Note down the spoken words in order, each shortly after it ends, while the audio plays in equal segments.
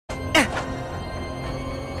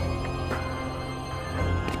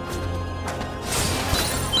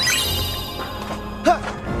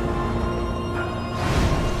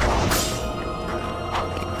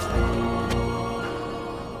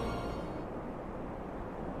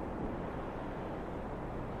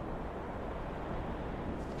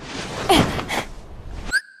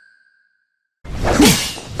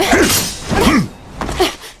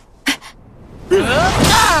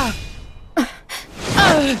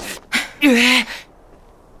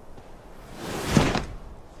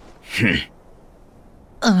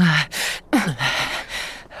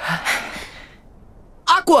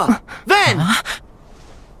Aqua! Ven!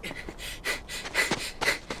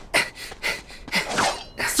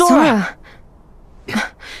 Sora!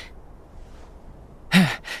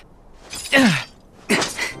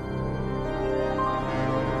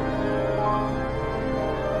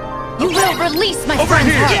 You will release my Over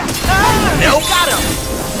friend's here! heart. Nope. Got him!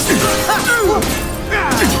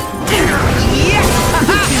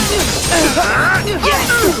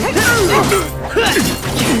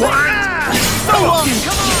 So long!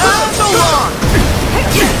 So long!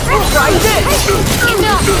 Try this!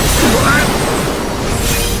 Enough!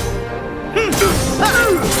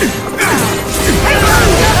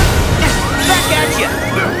 Back at ya!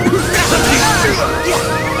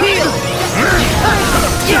 Heal!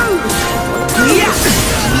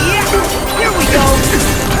 Here we go!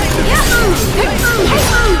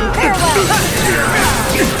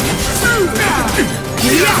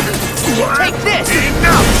 Take this!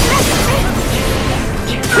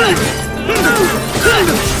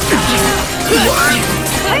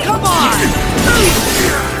 Come on!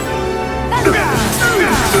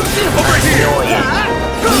 Over here!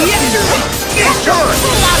 Sure!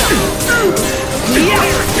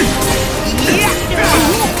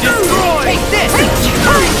 Destroy! Take this!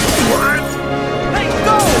 Hey,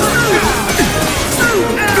 go!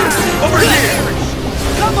 Over here!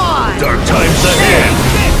 Come on! Dark times ahead!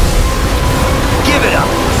 Give it up!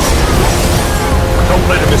 Don't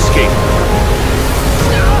let him escape!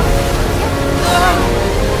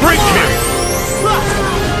 Break him!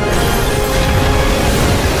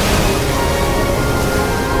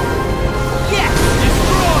 Yes!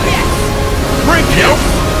 Destroy! Yes! Break him!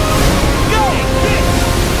 Go!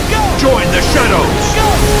 Go! Join the shadows! Go!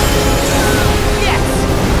 Yes!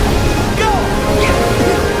 Go! Yes!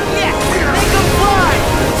 Make them fly!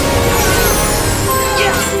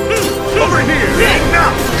 Yes! Over here!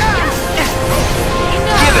 Enough!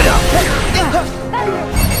 Give it up!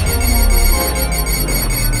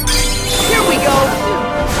 Here we go!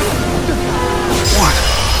 What?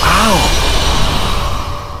 How?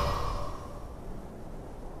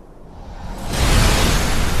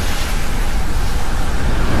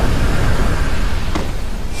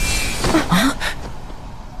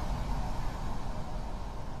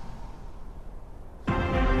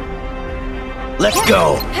 Let's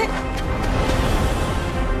go!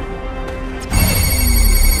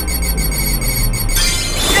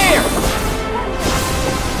 There!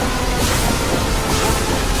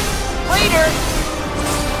 Later!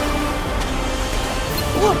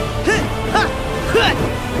 Right!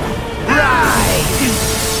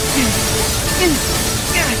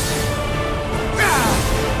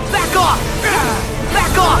 Back off!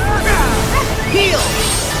 Back off! Heal!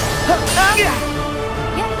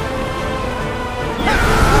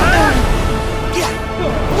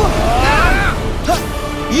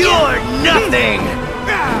 You're nothing!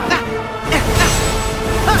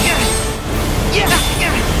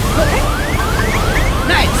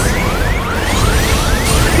 Nice!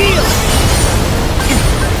 Heal!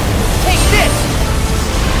 Take this!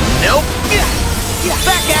 Nope!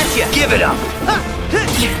 Back at you! Give it up!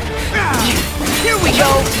 Here we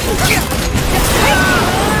go!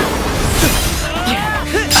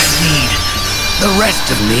 I need the rest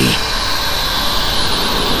of me.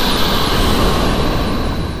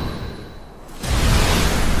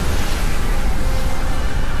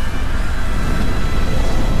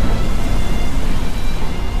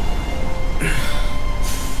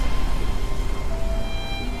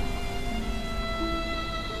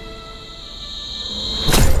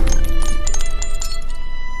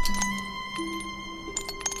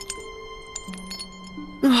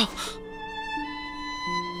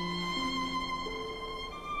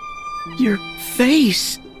 Your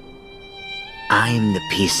face! I'm the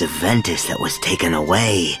piece of Ventus that was taken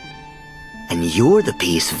away. And you're the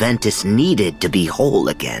piece Ventus needed to be whole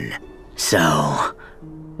again. So,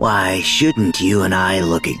 why shouldn't you and I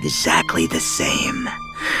look exactly the same?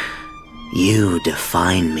 You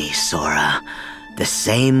define me, Sora, the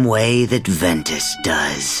same way that Ventus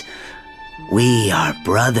does. We are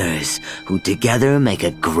brothers who together make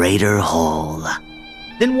a greater whole.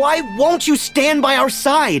 Then why won't you stand by our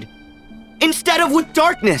side? Instead of with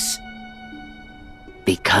darkness?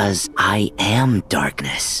 Because I am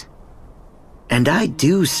darkness. And I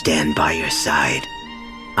do stand by your side.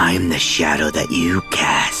 I'm the shadow that you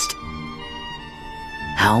cast.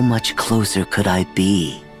 How much closer could I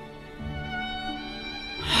be?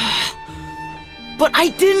 But I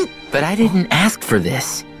didn't ask for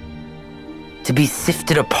this. to be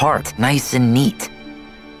sifted apart, nice and neat.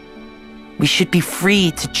 We should be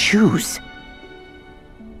free to choose.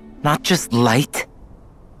 Not just light,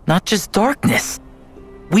 not just darkness.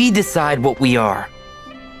 We decide what we are.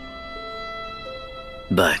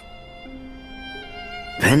 But,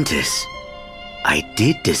 Ventus, I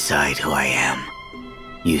did decide who I am.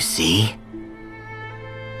 You see?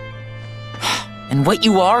 And what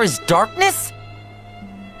you are is darkness?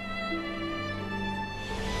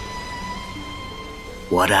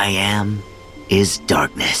 What I am is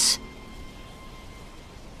darkness.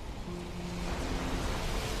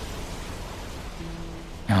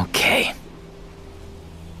 Okay.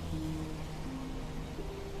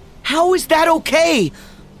 How is that okay?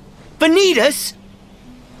 Vanitas?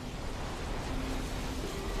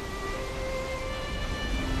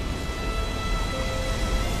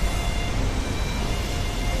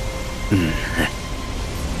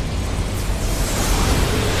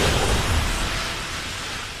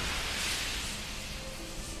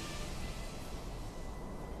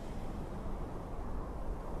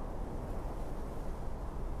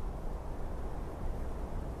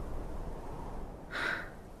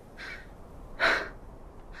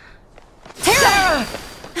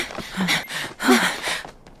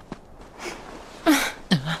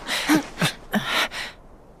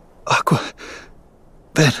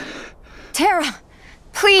 Ben. Terra,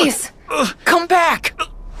 please. Come back!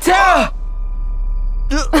 Terra!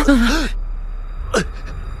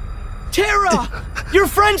 Terra! Your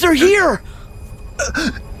friends are here!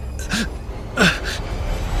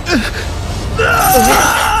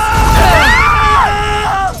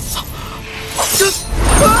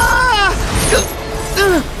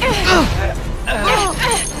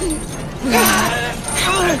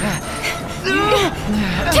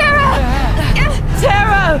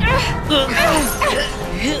 Terra!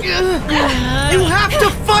 You have to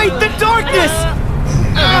fight the darkness!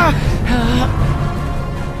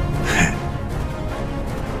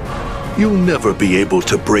 You'll never be able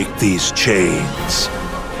to break these chains.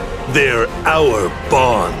 They're our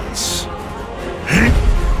bonds.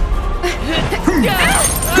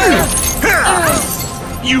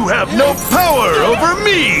 You have no power over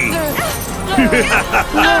me!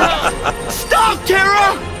 Stop,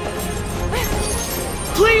 Terra!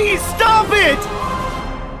 Please, stop it!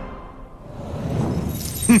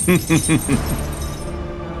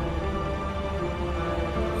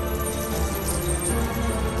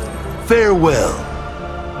 Farewell.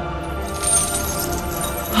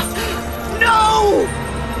 No!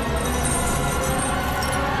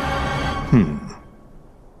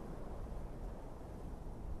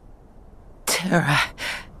 Terra,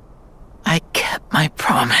 I kept my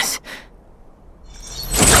promise.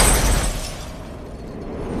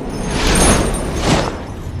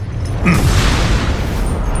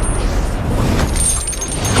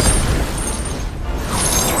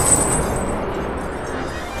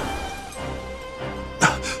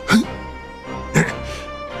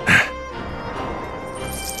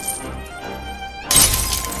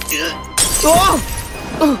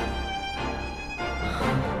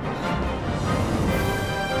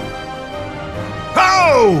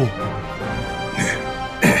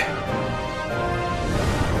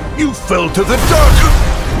 You fell to the dark.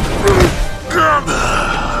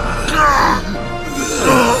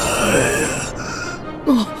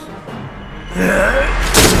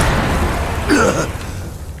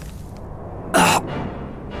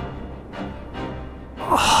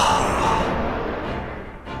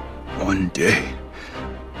 One day,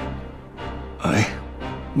 I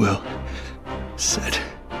will set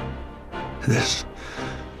this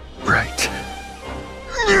right.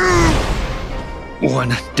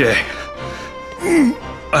 One day,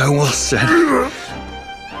 I will set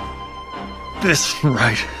this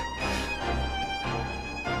right.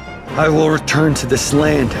 I will return to this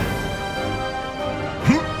land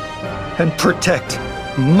and protect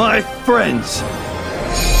my friends.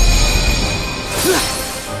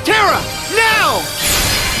 Terra, now!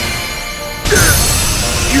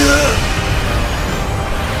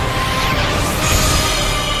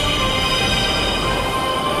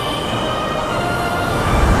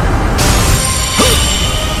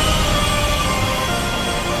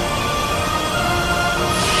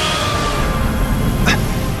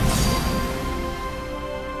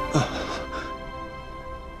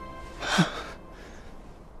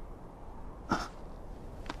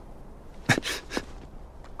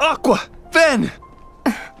 Aqua! Ven!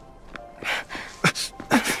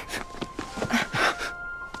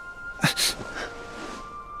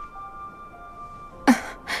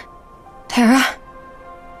 Terra?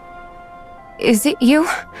 Is it you?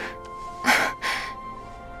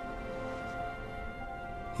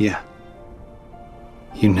 Yeah.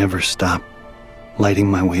 You never stop lighting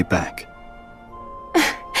my way back.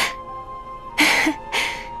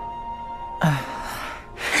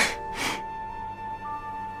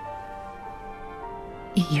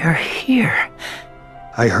 You're here.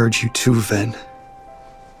 I heard you too, Ven.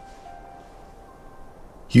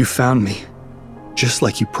 You found me, just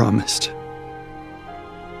like you promised.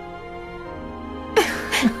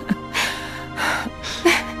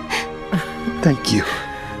 Thank you.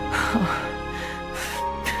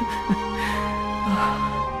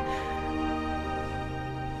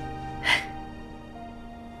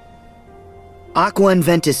 Aqua and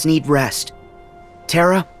Ventus need rest.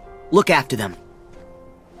 Terra, look after them.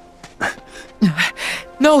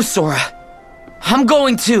 No, Sora. I'm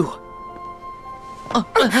going to.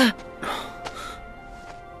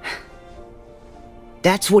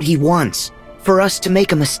 That's what he wants. For us to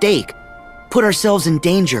make a mistake. Put ourselves in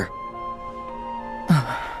danger.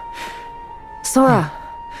 Sora,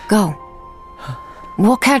 go.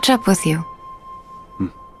 We'll catch up with you.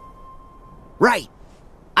 Right.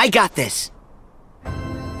 I got this.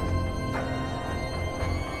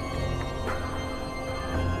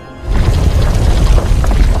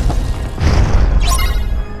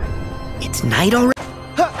 It's night already?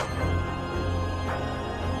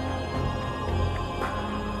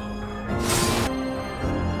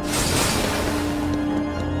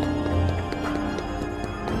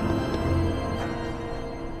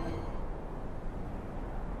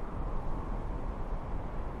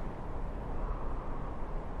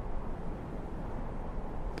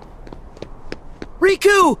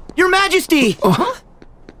 Riku! Your Majesty!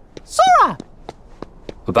 Sora!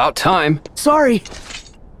 About time. Sorry.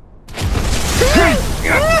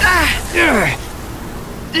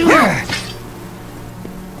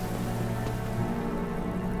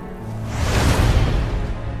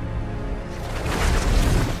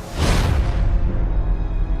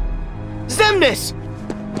 Xemnas!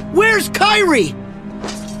 Where's Kairi?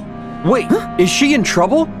 Wait, is she in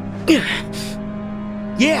trouble?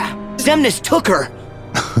 Yeah, Xemnas took her.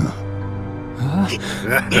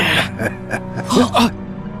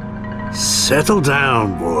 Settle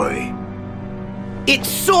down, boy. It's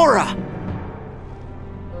Sora!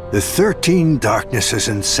 The 13 darknesses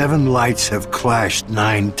and 7 lights have clashed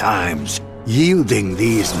 9 times, yielding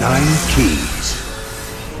these 9 keys.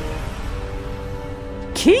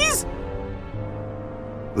 Keys?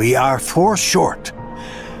 We are 4 short,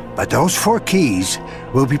 but those 4 keys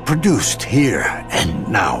will be produced here and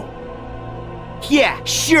now. Yeah,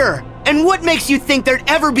 sure. And what makes you think there'd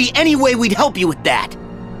ever be any way we'd help you with that?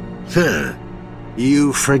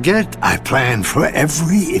 You forget I plan for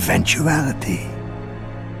every eventuality.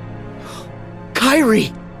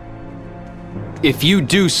 Kairi! If you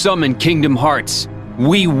do summon Kingdom Hearts,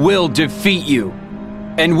 we will defeat you.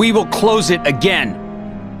 And we will close it again.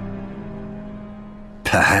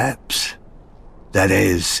 Perhaps. That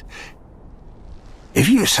is, if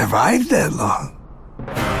you survive that long.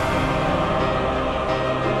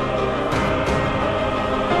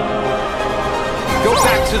 Go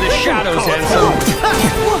back to the shadows, Enzo.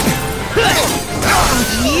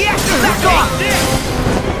 Yeah! Back off!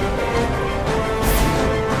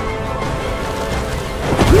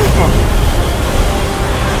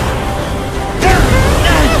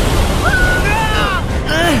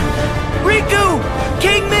 Riku!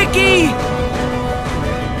 King Mickey!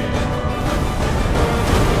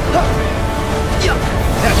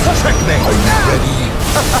 Checkmate! Are you ready?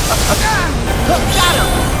 Got him!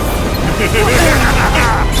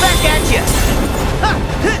 Back at you!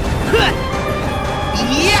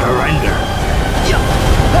 Surrender.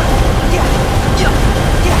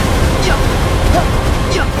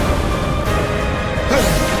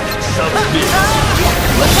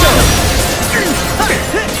 Let's go!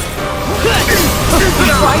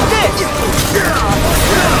 Like this!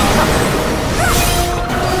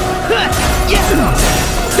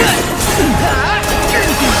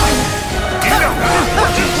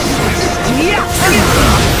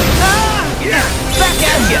 Back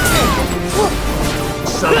at you!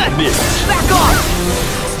 Submit. Back off!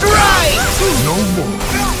 Strike! No more.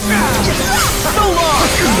 So long!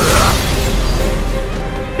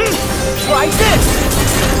 Try this!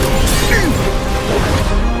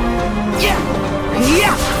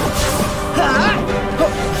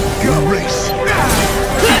 Erase.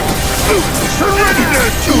 Surrender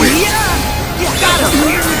to it. Got him!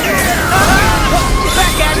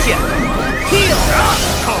 Back at you! Heal!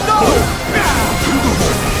 Go!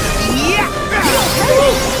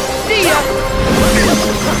 See ya!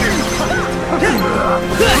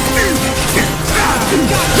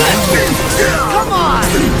 Come on!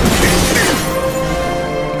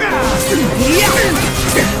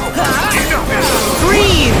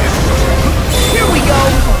 Green! Here we go!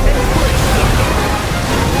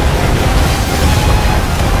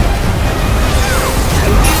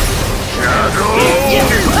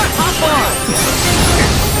 Hop on!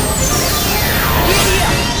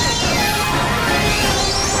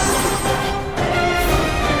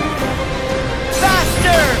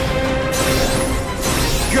 Faster!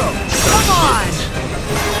 Go! Come on!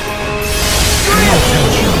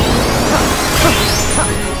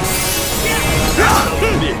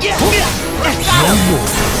 No more.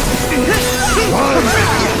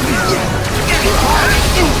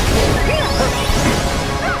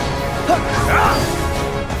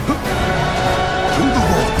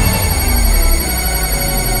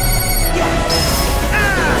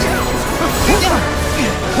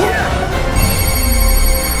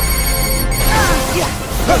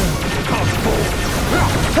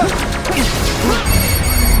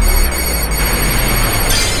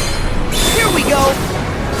 Here we go!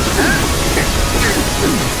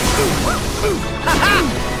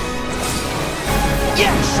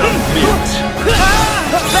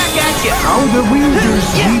 Back at you! How the wielders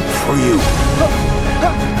weep for you!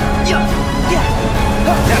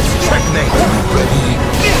 That's checkmate! Ready?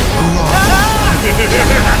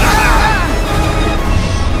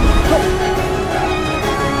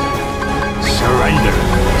 Surrender!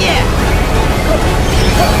 Yeah!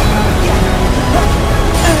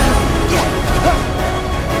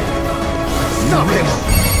 Stop him!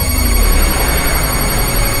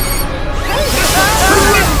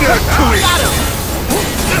 Got him!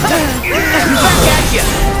 Back at you!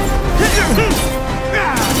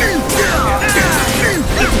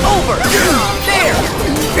 It's over! There!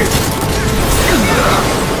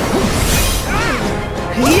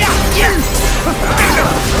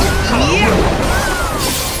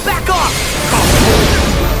 Back off!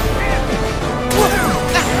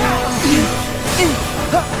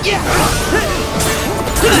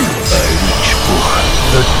 I reach for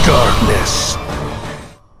the darkness.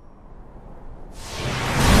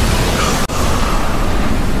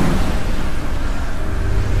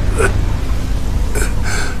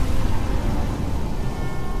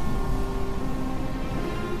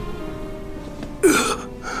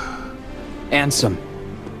 Ansem.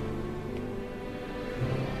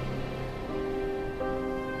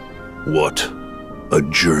 What a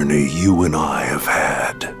journey you and I have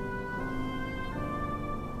had.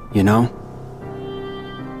 You know,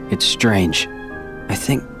 it's strange. I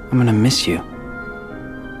think I'm gonna miss you.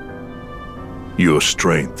 Your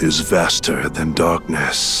strength is vaster than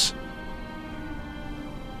darkness.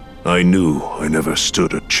 I knew I never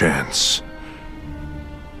stood a chance.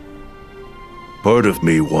 Part of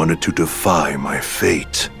me wanted to defy my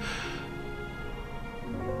fate.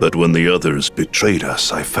 But when the others betrayed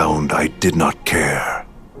us, I found I did not care.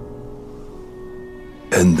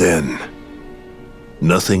 And then,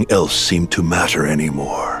 nothing else seemed to matter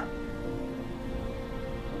anymore.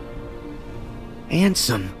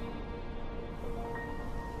 Ansem.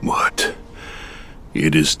 What?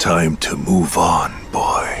 It is time to move on,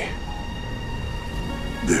 boy.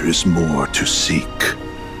 There is more to seek.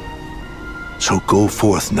 So go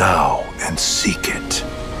forth now and seek it.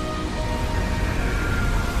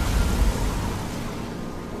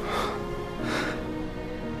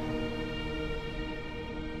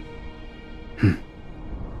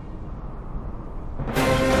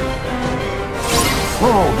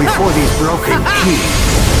 Fall before these broken keys.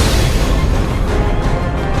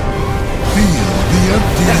 Feel the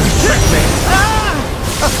emptiness. Checkmate!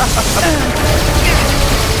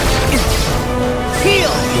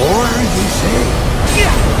 Heal! More, you say?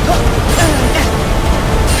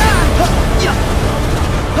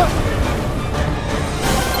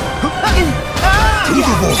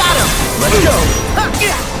 Got him! Let's go!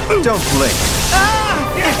 Don't blink.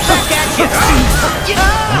 Back at you!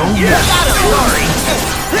 No more. Got him! Sorry!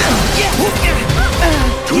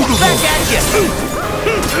 Back at you!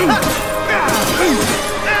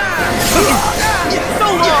 So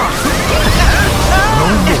long! No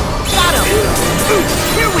more. Got him!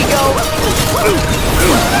 Here we go!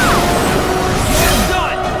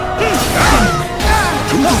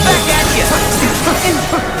 Back at you!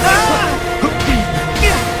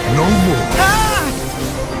 No more.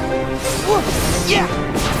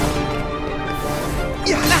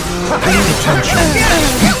 Pay attention!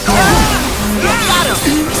 Got him!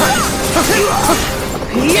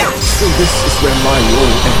 So this is where my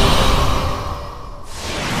role ends.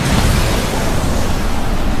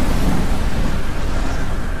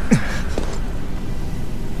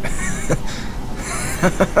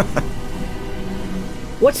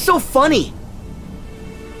 What's so funny?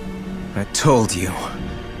 I told you.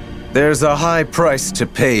 There's a high price to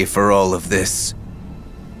pay for all of this.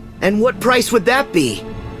 And what price would that be?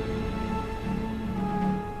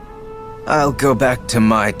 I'll go back to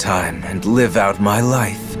my time and live out my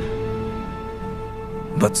life.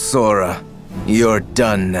 But Sora, you're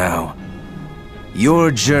done now.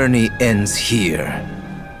 Your journey ends here.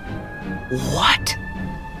 What?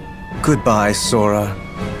 Goodbye, Sora.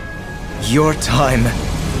 Your time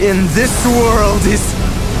in this world is...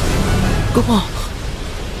 Go on.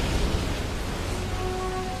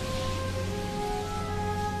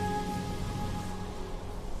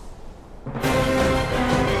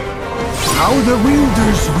 How the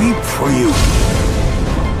wielders weep for you.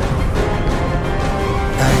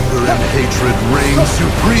 Anger and hatred reign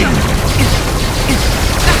supreme.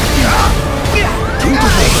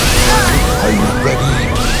 Are you ready?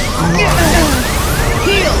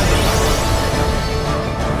 Heal!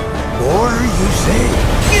 Or you say...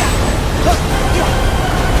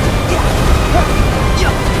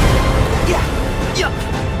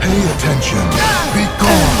 Pay attention. Be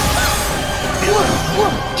gone.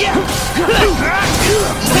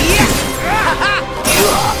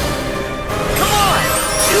 Come on!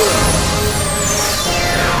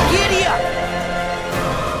 Giddy up!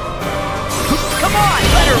 Come on,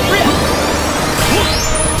 let her rip!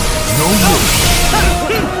 No more.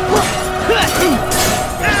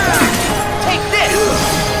 Take this!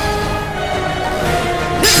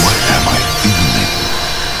 What am I feeling?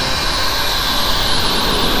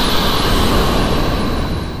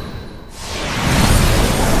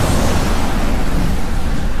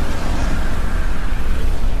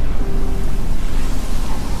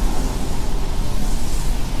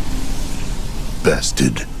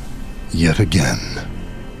 Bested yet again.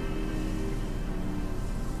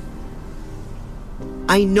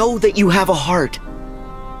 I know that you have a heart.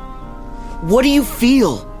 What do you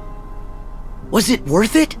feel? Was it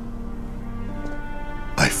worth it?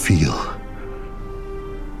 I feel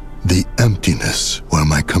the emptiness where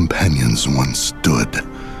my companions once stood.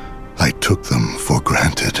 I took them for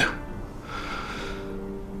granted.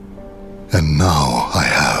 And now I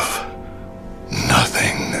have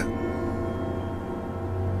nothing.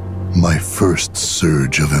 My first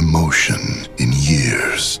surge of emotion in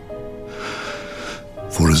years.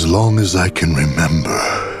 For as long as I can remember,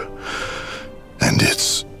 and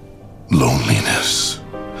its loneliness.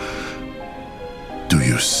 Do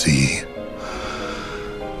you see?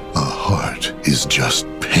 A heart is just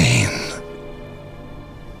pain.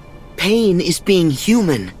 Pain is being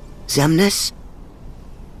human, Xemnas.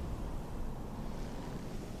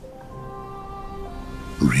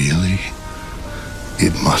 Really?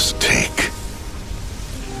 It must take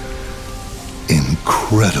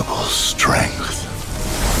incredible strength.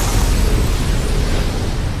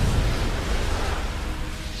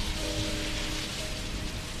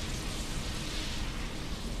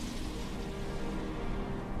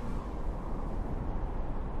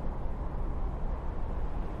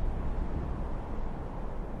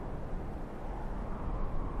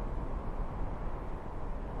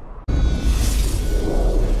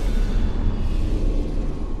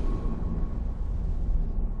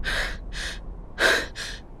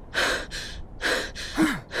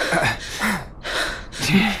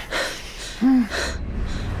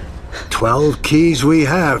 "12 keys we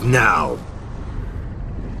have now.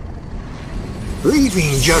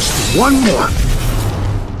 Leaving just one more.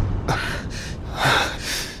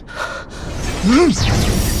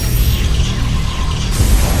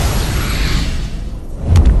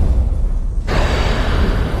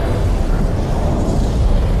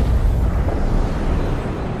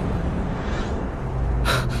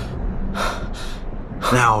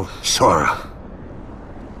 Now, Sora.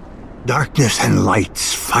 Darkness and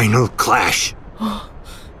light's final clash.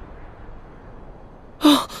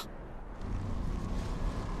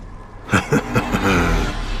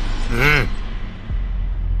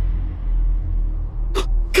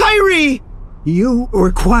 Kairi! You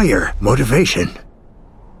require motivation.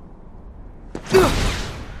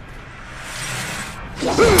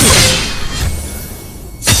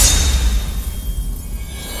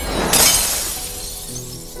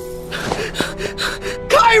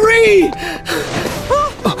 Kairi!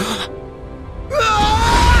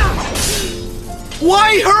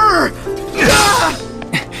 Why her?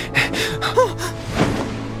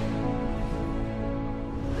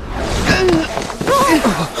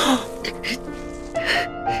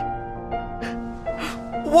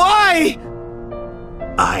 Why?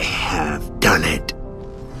 I have done it.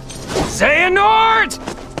 Xehanort!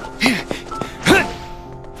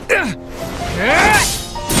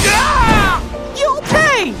 You'll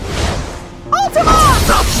pay! Ultima!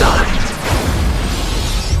 Outside!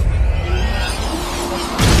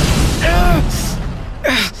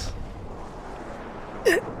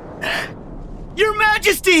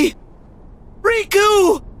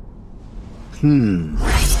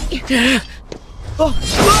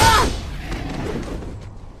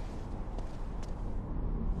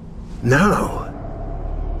 Now,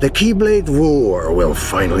 the Keyblade War will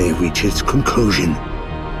finally reach its conclusion.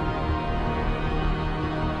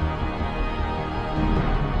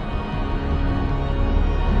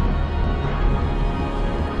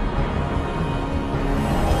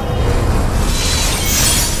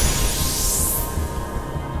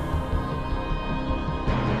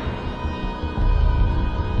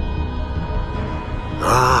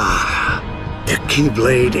 The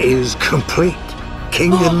Keyblade is complete.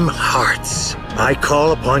 Kingdom Hearts, I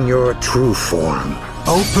call upon your true form.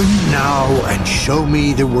 Open now and show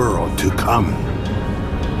me the world to come.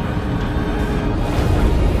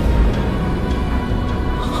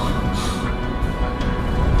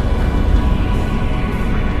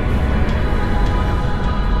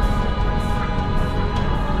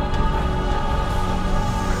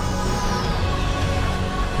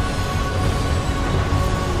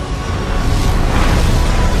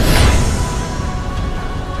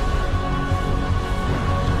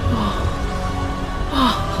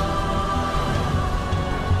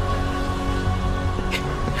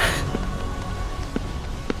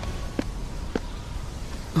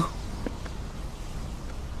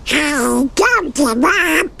 Don't give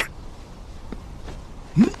up!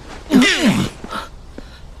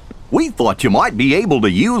 We thought you might be able to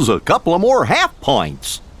use a couple of more half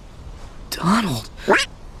pints. Donald. What?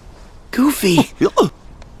 Goofy.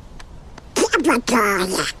 Typical.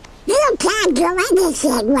 You can't do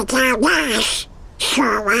anything without us,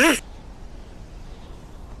 Sora.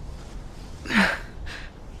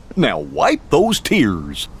 Now wipe those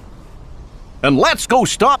tears. And let's go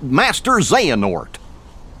stop Master Xehanort.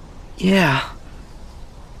 Yeah.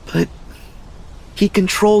 But he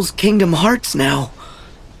controls Kingdom Hearts now.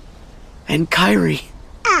 And Kairi.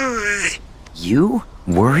 You?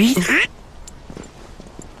 Worried?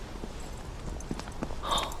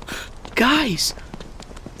 Guys.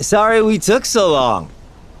 Sorry we took so long.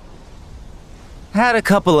 Had a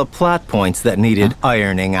couple of plot points that needed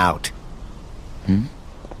ironing out.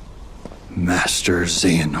 Master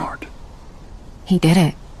Xehanort. He did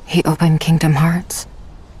it. He opened Kingdom Hearts.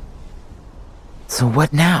 So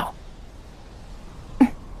what now?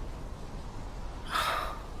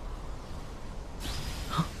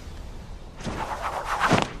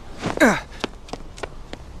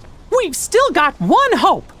 We've still got one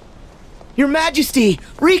hope! Your Majesty!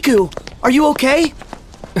 Riku! Are you okay?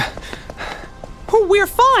 We're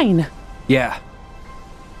fine! Yeah.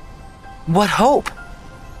 What hope?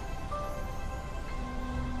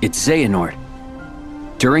 It's Xehanort.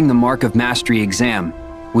 During the Mark of Mastery exam,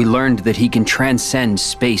 we learned that he can transcend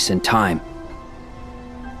space and time.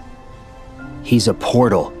 He's a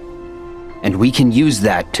portal, and we can use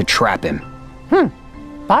that to trap him.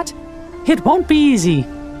 But it won't be easy.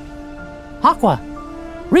 Aqua,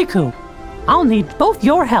 Riku, I'll need both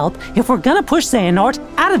your help if we're gonna push Xehanort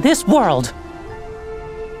out of this world.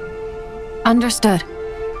 Understood.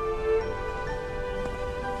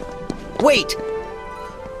 Wait!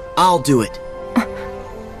 I'll do it.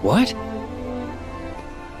 What?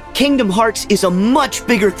 Kingdom Hearts is a much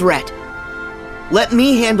bigger threat. Let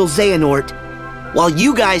me handle Xehanort, while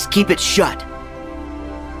you guys keep it shut.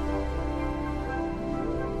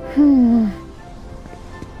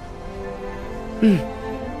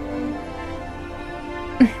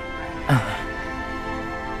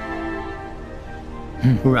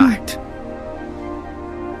 Right.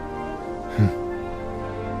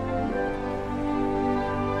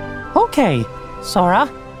 Okay, Sora.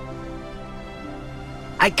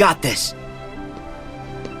 I got this.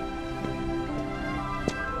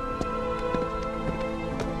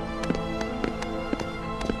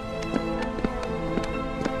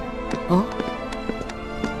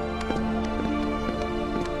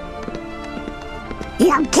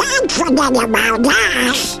 You can't forget about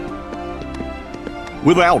us!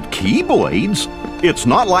 Without Keyblades, it's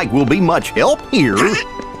not like we'll be much help here.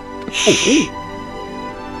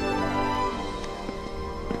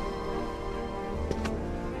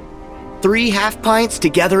 Three half pints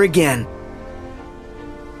together again.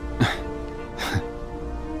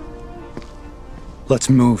 Let's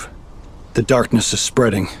move. The darkness is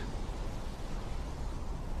spreading.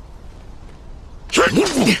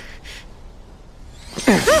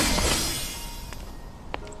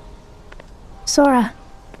 Sora.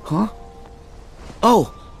 Huh?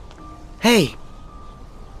 Oh. Hey.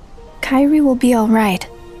 Kairi will be alright.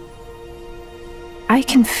 I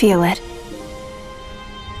can feel it.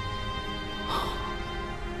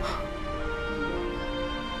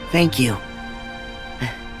 Thank you.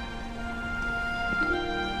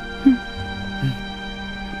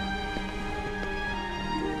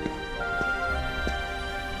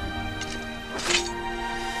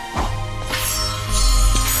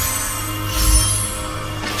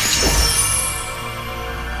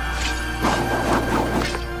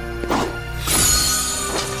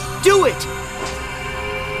 Do it!